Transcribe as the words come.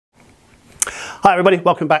Hi everybody,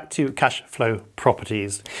 welcome back to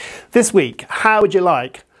Cashflow-Properties. This week, how would you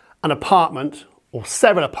like an apartment or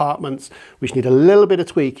several apartments which need a little bit of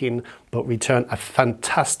tweaking but return a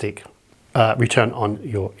fantastic return on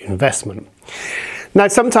your investment? Now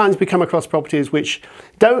sometimes we come across properties which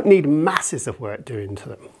don't need masses of work doing to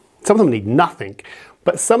them. Some of them need nothing,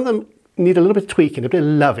 but some of them need a little bit of tweaking, a bit of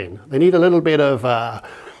loving. They need a little bit of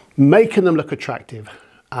making them look attractive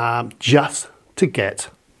just to get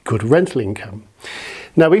good rental income.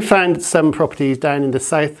 Now we found some properties down in the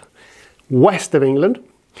south west of England.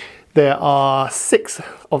 There are 6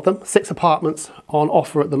 of them, 6 apartments on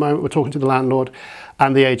offer at the moment. We're talking to the landlord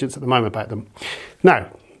and the agents at the moment about them. Now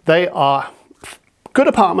they are good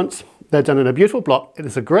apartments. They're done in a beautiful block. It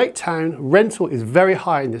is a great town. Rental is very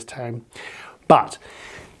high in this town, but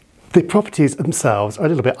the properties themselves are a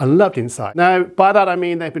little bit unloved inside. Now, by that I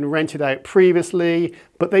mean they've been rented out previously,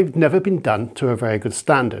 but they've never been done to a very good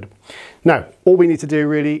standard. Now, all we need to do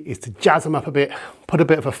really is to jazz them up a bit, put a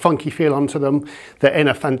bit of a funky feel onto them. They're in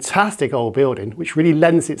a fantastic old building, which really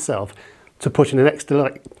lends itself to putting an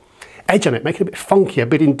extra edge on it, make it a bit funky, a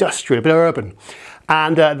bit industrial, a bit urban.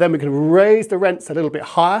 And then we can raise the rents a little bit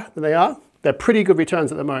higher than they are. They're pretty good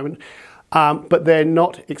returns at the moment, but they're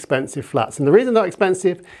not expensive flats. And the reason they're not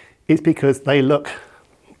expensive is because they look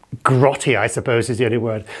grotty, I suppose is the only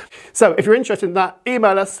word. So if you're interested in that,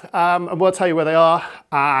 email us and we'll tell you where they are,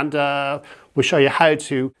 and we'll show you how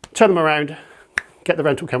to turn them around, get the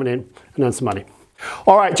rental coming in and earn some money.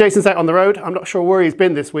 All right, Jason's out on the road. I'm not sure where he's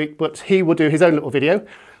been this week, but he will do his own little video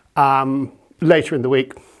later in the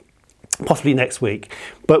week, possibly next week.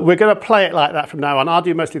 But we're going to play it like that from now on. I'll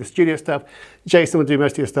do mostly the studio stuff. Jason will do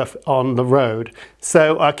most of the stuff on the road.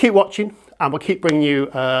 So keep watching and we'll keep bringing you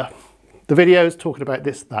the videos talking about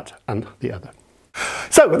this, that and the other.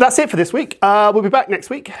 So that's it for this week. We'll be back next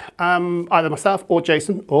week, either myself or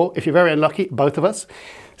Jason, or if you're very unlucky, both of us.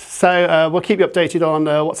 So we'll keep you updated on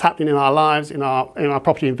what's happening in our lives, in our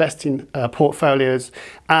property investing portfolios,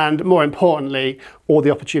 and more importantly, all the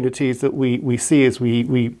opportunities that we see as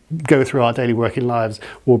we go through our daily working lives.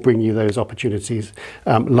 We'll bring you those opportunities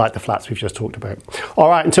like the flats we've just talked about. All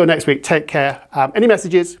right, until next week, take care. Any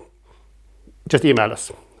messages, just email us.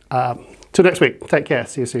 Till next week, take care.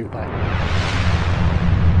 See you soon. Bye.